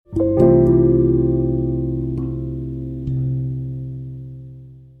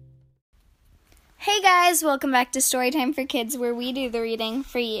guys, welcome back to Storytime for Kids, where we do the reading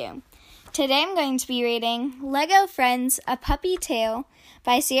for you. Today I'm going to be reading Lego Friends, A Puppy Tale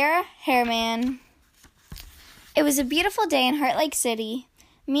by Sierra Harriman. It was a beautiful day in Heart Lake City.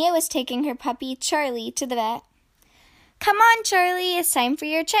 Mia was taking her puppy, Charlie, to the vet. Come on, Charlie, it's time for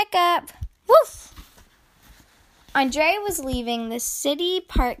your checkup. Woof! Andrea was leaving the City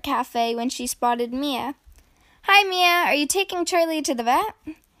Park Cafe when she spotted Mia. Hi, Mia, are you taking Charlie to the vet?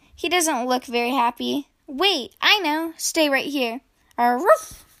 He doesn't look very happy. Wait, I know. Stay right here.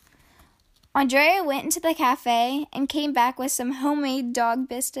 Arroof! Andrea went into the cafe and came back with some homemade dog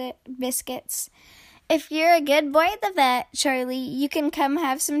biscuits. If you're a good boy at the vet, Charlie, you can come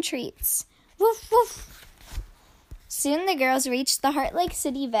have some treats. Woof, woof. Soon the girls reached the Heart Lake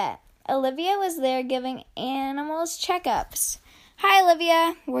City vet. Olivia was there giving animals checkups. Hi,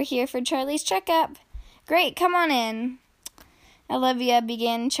 Olivia. We're here for Charlie's checkup. Great, come on in. Olivia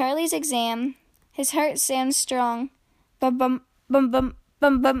began Charlie's exam. His heart sounds strong. Bum, bum, bum, bum,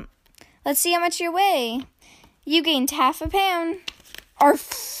 bum, bum. Let's see how much you weigh. You gained half a pound.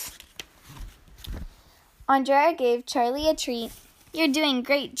 Arf! Andrea gave Charlie a treat. You're doing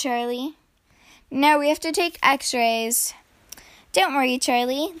great, Charlie. Now we have to take x-rays. Don't worry,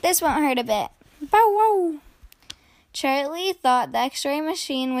 Charlie. This won't hurt a bit. Bow wow! Charlie thought the x-ray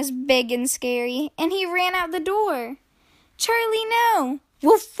machine was big and scary, and he ran out the door. Charlie, no!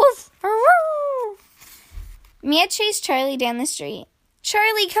 Woof, woof! Aroo! Mia chased Charlie down the street.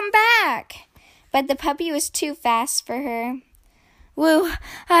 Charlie, come back! But the puppy was too fast for her. Woo,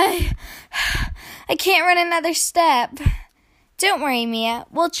 I can't run another step. Don't worry, Mia.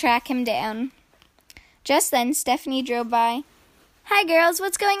 We'll track him down. Just then, Stephanie drove by. Hi, girls.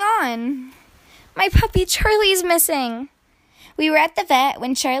 What's going on? My puppy Charlie's missing. We were at the vet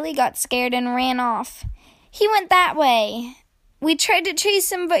when Charlie got scared and ran off. He went that way. We tried to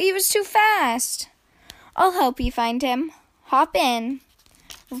chase him, but he was too fast. I'll help you find him. Hop in.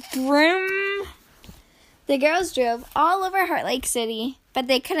 Vroom. The girls drove all over Heart Lake City, but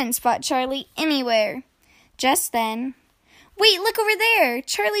they couldn't spot Charlie anywhere. Just then, wait, look over there,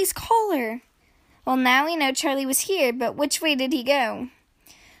 Charlie's collar. Well, now we know Charlie was here, but which way did he go?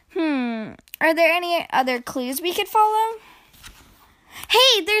 Are there any other clues we could follow?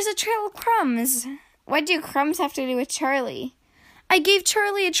 Hey, there's a trail of crumbs. What do crumbs have to do with Charlie? I gave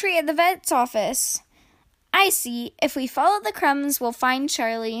Charlie a treat at the vet's office. I see. If we follow the crumbs, we'll find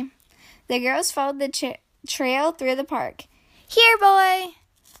Charlie. The girls followed the trail through the park. Here, boy.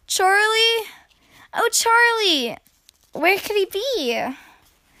 Charlie? Oh, Charlie. Where could he be?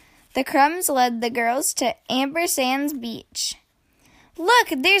 The crumbs led the girls to Amber Sands Beach. Look,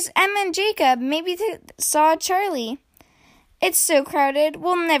 there's Emma and Jacob. Maybe they saw Charlie. It's so crowded,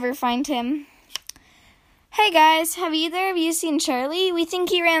 we'll never find him. Hey guys, have either of you seen Charlie? We think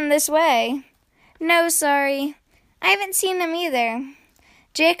he ran this way. No, sorry. I haven't seen him either.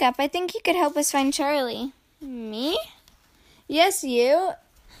 Jacob, I think you could help us find Charlie. Me? Yes, you.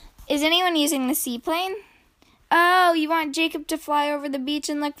 Is anyone using the seaplane? Oh, you want Jacob to fly over the beach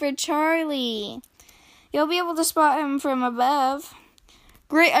and look for Charlie. You'll be able to spot him from above.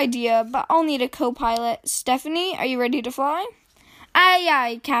 Great idea, but I'll need a co-pilot. Stephanie, are you ready to fly? Aye,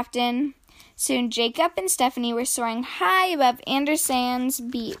 aye, Captain. Soon Jacob and Stephanie were soaring high above Amber Sands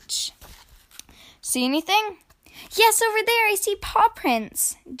Beach. See anything? Yes, over there, I see paw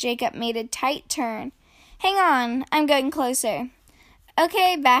prints. Jacob made a tight turn. Hang on, I'm going closer.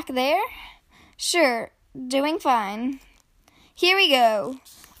 Okay, back there? Sure, doing fine. Here we go.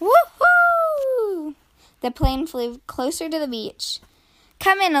 Woohoo! The plane flew closer to the beach.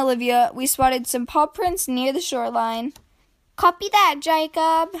 Come in, Olivia. We spotted some paw prints near the shoreline. Copy that,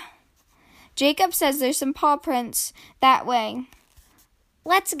 Jacob. Jacob says there's some paw prints that way.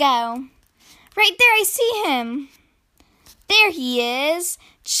 Let's go. Right there, I see him. There he is.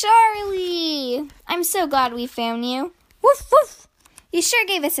 Charlie. I'm so glad we found you. Woof, woof. You sure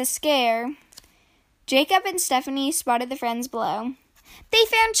gave us a scare. Jacob and Stephanie spotted the friends below. They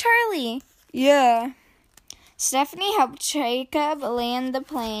found Charlie. Yeah. Stephanie helped Jacob land the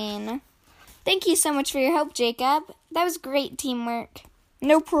plane. Thank you so much for your help, Jacob. That was great teamwork.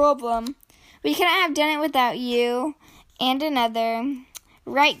 No problem. We couldn't have done it without you and another.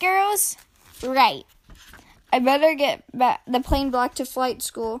 Right, girls? Right. I better get the plane back to flight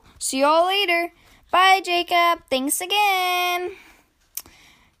school. See you all later. Bye, Jacob. Thanks again.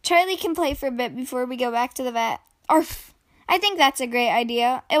 Charlie can play for a bit before we go back to the vet. Arf. I think that's a great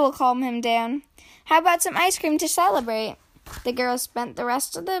idea. It will calm him down. How about some ice cream to celebrate? The girls spent the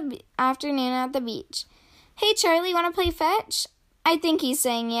rest of the afternoon at the beach. Hey, Charlie, want to play fetch? I think he's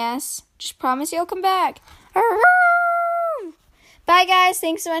saying yes. Just promise you'll come back. Arroo! Bye, guys.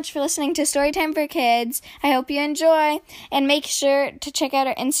 Thanks so much for listening to Storytime for Kids. I hope you enjoy. And make sure to check out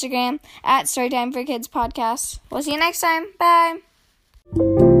our Instagram at Storytime for Kids Podcast. We'll see you next time.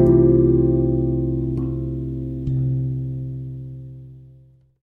 Bye.